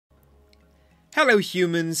Hello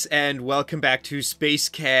humans, and welcome back to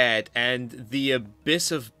SpaceCat and the Abyss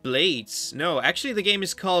of Blades. No, actually the game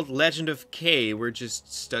is called Legend of K. We're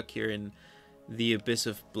just stuck here in the Abyss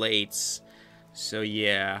of Blades. So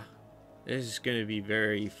yeah, this is gonna be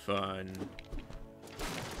very fun.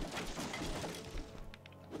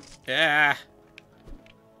 Ah!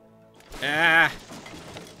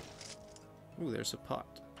 Ooh, there's a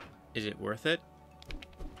pot. Is it worth it?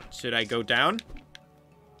 Should I go down?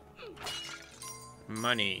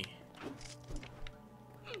 Money.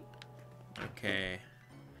 Okay.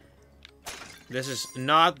 This is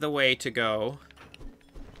not the way to go.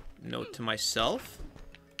 Note to myself.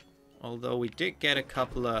 Although we did get a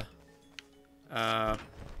couple of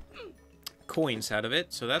coins out of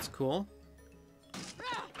it, so that's cool.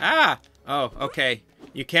 Ah! Oh, okay.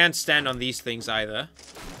 You can't stand on these things either.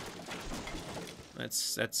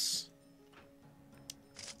 That's...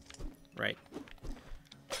 Right.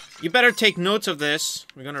 You better take notes of this.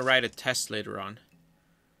 We're gonna write a test later on.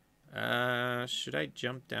 Should I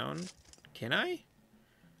jump down? Can I?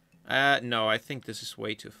 No, I think this is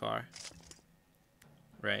way too far.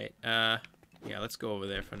 Right, yeah, let's go over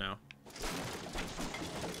there for now.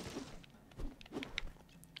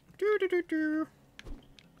 Doo-doo-doo-doo.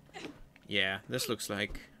 Yeah, this looks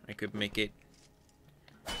like I could make it.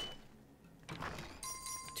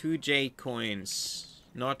 2 jade coins.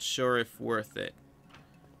 Not sure if worth it.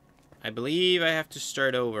 I believe I have to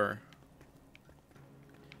start over.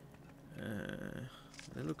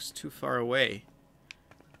 That looks too far away.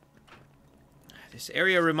 This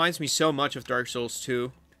area reminds me so much of Dark Souls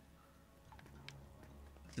 2.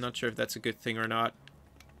 Not sure if that's a good thing or not.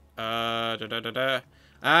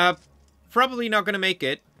 Probably not gonna make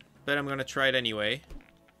it, but I'm gonna try it anyway.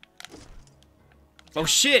 Oh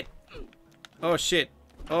shit! Oh shit!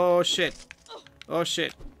 Oh shit! Oh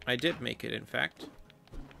shit! I did make it, in fact.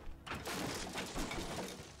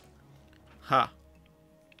 Huh.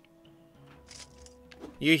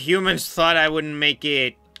 You humans thought I wouldn't make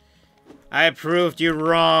it. I proved you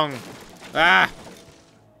wrong. Ah!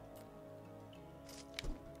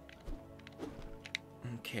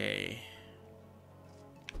 Okay.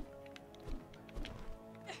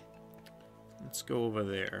 Let's go over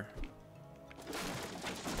there.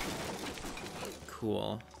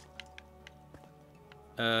 Cool.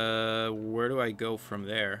 Where do I go from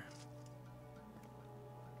there?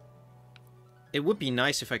 It would be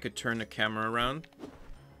nice if I could turn the camera around.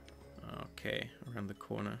 Okay, around the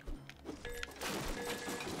corner.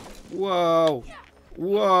 Whoa!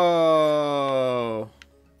 Whoa!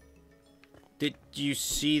 Did you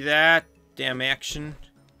see that? Damn action.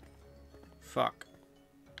 Fuck.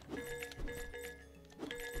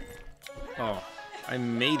 Oh, I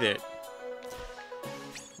made it.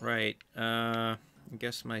 Right, I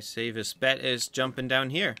guess my safest bet is jumping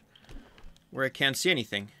down here, where I can't see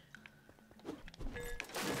anything.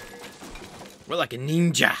 We're like a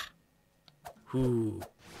ninja. Ooh.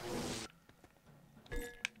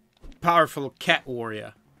 Powerful cat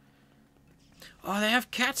warrior. Oh, they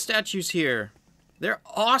have cat statues here. They're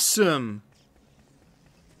awesome.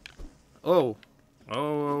 Oh. Oh,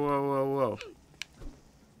 whoa, whoa, whoa, whoa.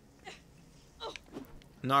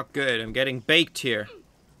 Not good. I'm getting baked here.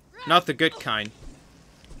 Not the good kind.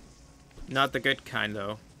 Not the good kind,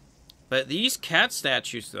 though. But these cat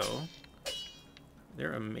statues, though,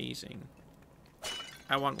 they're amazing.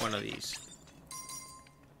 I want one of these.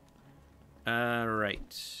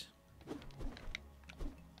 Right.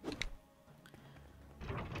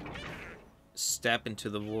 Step into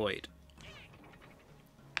the void.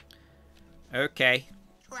 Okay.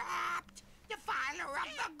 Trapped! Defiler of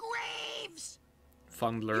the graves!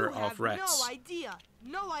 Fondler of rats.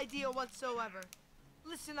 No idea whatsoever.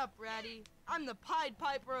 Listen up, Ratty. I'm the Pied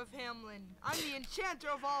Piper of Hamlin. I'm the enchanter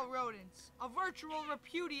of all rodents. A virtual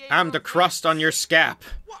repudiator. I'm the crust on your scap.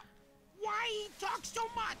 Why he talks so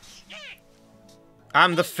much?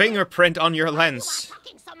 I'm the fingerprint on your lens. You are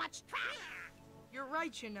talking so much trash. You're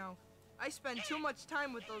right, you know. I spend too much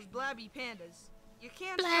time with those blabby pandas. You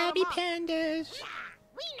can't Blabby shut 'em up. pandas. Yeah,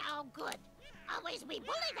 we know good. Always we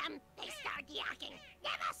bully them, they start yakking.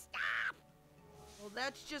 Never stop. Well,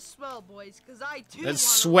 that's just swell, boys, because I too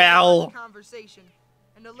That's want swell. a conversation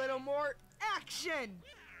and a little more action.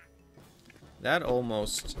 That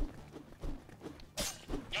almost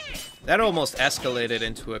escalated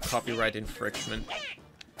into a copyright infringement.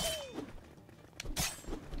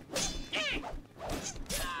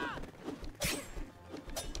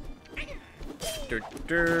 Dur,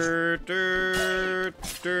 dur, dur,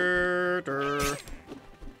 dur.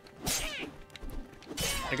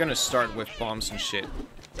 They're gonna start with bombs and shit.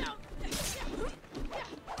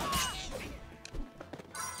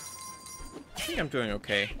 I think I'm doing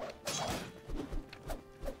okay.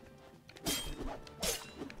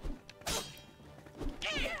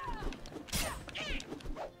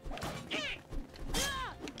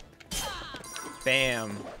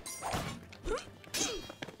 Bam.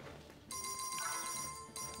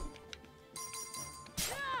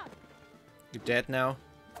 You dead now?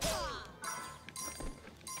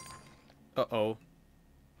 Uh-oh.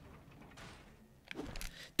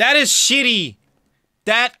 That is shitty!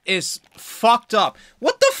 That is fucked up.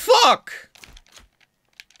 What the fuck?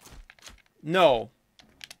 No.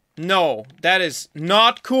 No. That is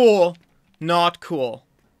not cool. Not cool.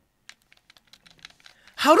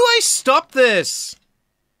 How do I stop this?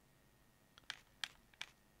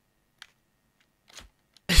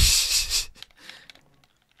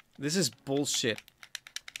 This is bullshit.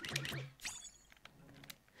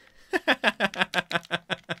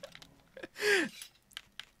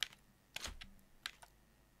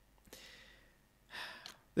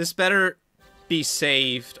 This better be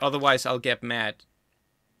saved, otherwise I'll get mad.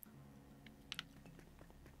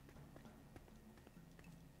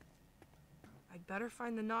 I'd better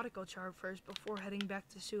find the nautical chart first before heading back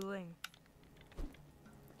to Suling.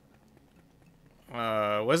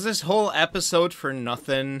 Was this whole episode for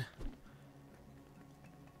nothing?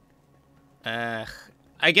 I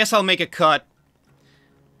guess I'll make a cut.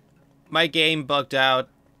 My game bugged out.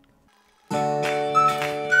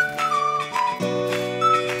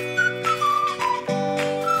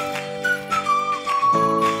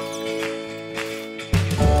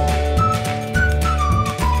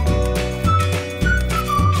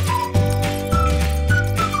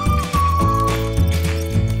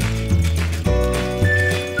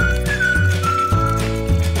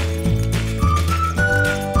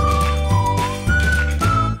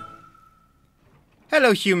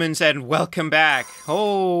 Hello humans and welcome back.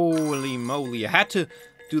 Holy moly, I had to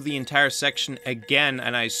do the entire section again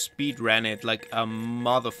and I speedran it like a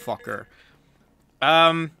motherfucker.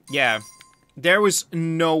 Yeah. There was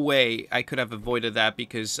no way I could have avoided that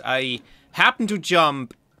because I happened to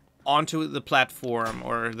jump onto the platform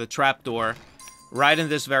or the trapdoor right in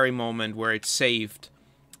this very moment where it's saved.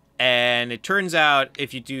 And it turns out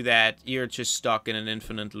if you do that, you're just stuck in an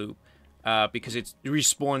infinite loop. Because it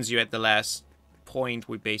respawns you at the last point.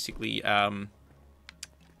 We basically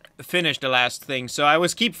finished the last thing. So I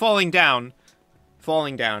was keep falling down.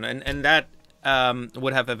 And that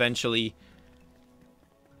would have eventually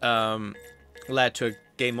led to a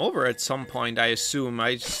game over at some point, I assume.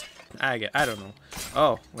 I don't know.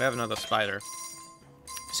 Oh, we have another spider.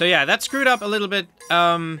 So yeah, that screwed up a little bit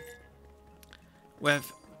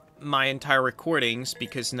with my entire recordings,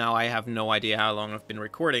 because now I have no idea how long I've been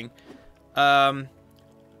recording.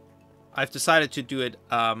 I've decided to do it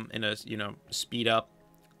in a, speed up.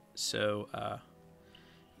 So,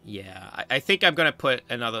 yeah, I think I'm gonna put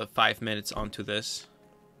another 5 minutes onto this.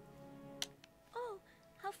 Oh,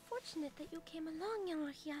 how fortunate that you came along, young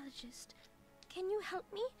archaeologist. Can you help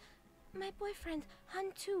me? My boyfriend,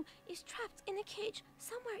 Han2, is trapped in a cage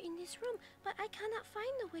somewhere in this room, but I cannot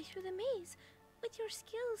find the way through the maze. With your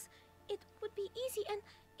skills, it would be easy, and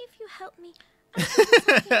if you help me, I can do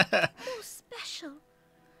something most special.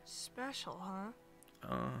 Special, huh?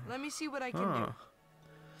 Let me see what I can do.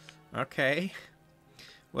 Okay.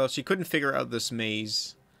 Well, she couldn't figure out this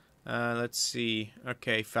maze. Let's see.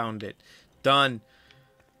 Okay, found it. Done.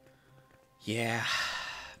 Yeah.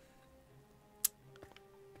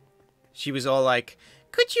 She was all like,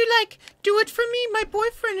 could you, do it for me? My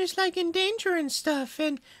boyfriend is, in danger and stuff,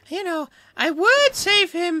 and, I would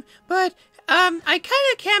save him, but, I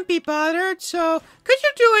kinda can't be bothered, so could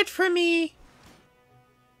you do it for me?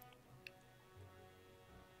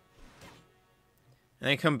 And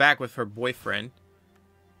then come back with her boyfriend,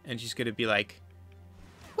 and she's gonna be like,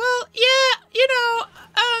 well, yeah,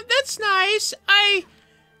 that's nice. I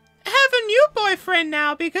have a new boyfriend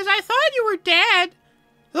now because I thought you were dead.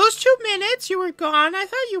 Those 2 minutes you were gone, I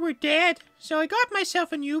thought you were dead. So I got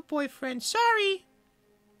myself a new boyfriend. Sorry.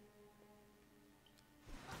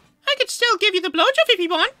 I could still give you the blowjob if you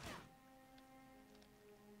want.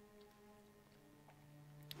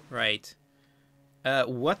 Right.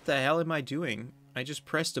 What the hell am I doing? I just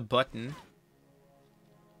pressed a button.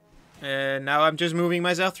 And now I'm just moving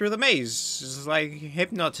myself through the maze. It's like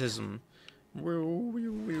hypnotism.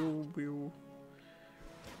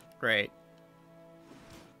 Great.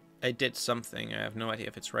 I did something. I have no idea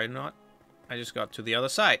if it's right or not. I just got to the other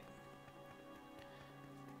side.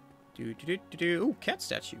 Ooh, cat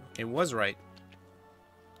statue. It was right.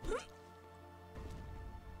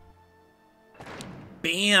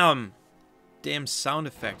 Bam! Damn sound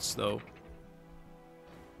effects, though.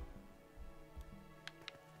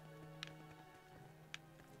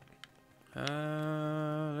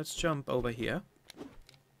 Let's jump over here.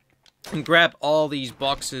 And grab all these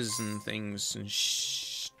boxes and things and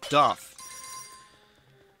stuff.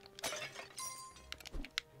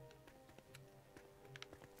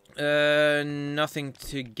 Nothing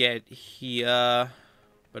to get here.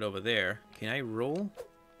 But over there. Can I roll?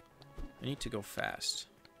 I need to go fast.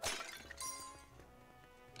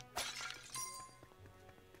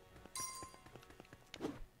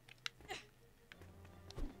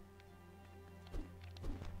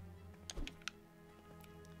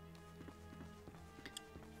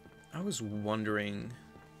 I was wondering,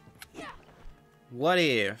 what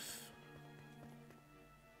if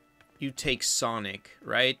you take Sonic,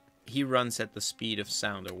 right? He runs at the speed of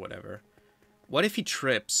sound or whatever. What if he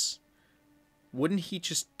trips? Wouldn't he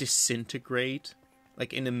just disintegrate?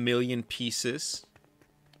 Like in a million pieces?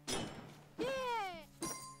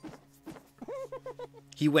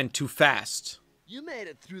 He went too fast. You made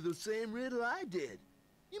it through the same riddle I did.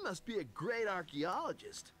 You must be a great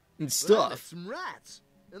archaeologist. And But I met stuff. some rats,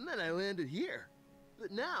 and then I landed here.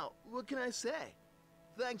 But now, what can I say?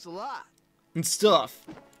 Thanks a lot. And stuff.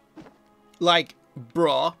 Like,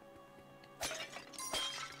 bruh.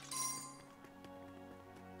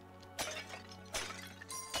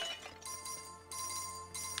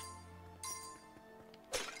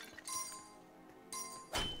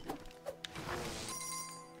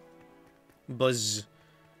 Buzz.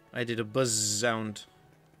 I did a buzz sound.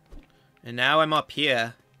 And now I'm up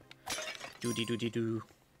here. Doo-dee-doo-dee-doo.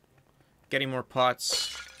 Getting more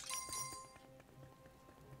pots.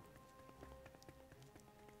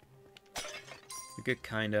 Good,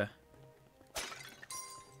 kinda.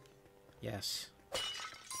 Yes.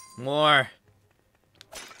 More!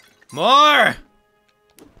 More! I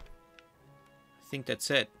think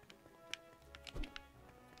that's it.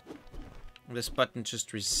 This button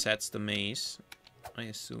just resets the maze, I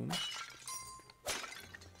assume.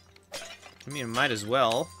 I mean, it might as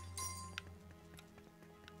well.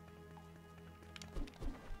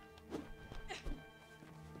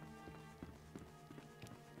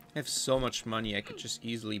 I have so much money, I could just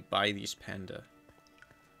easily buy these panda.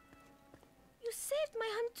 You saved my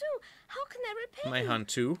Hantu. How can I repay My you?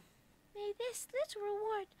 Hantu? May this little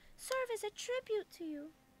reward serve as a tribute to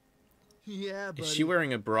you. Yeah, buddy. Is she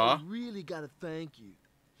wearing a bra? I really gotta thank you.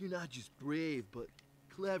 You're not just brave, but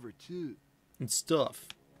clever too. And stuff.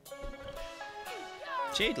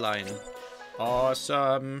 Jade Lion.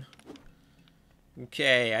 Awesome.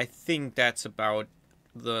 Okay, I think that's about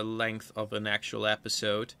the length of an actual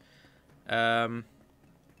episode.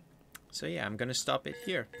 So yeah, I'm gonna stop it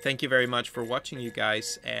here. Thank you very much for watching, you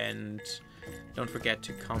guys, and don't forget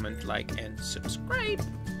to comment, like, and subscribe.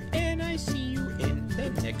 And I see you in the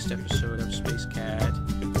next episode of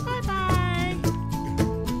SpaceCat.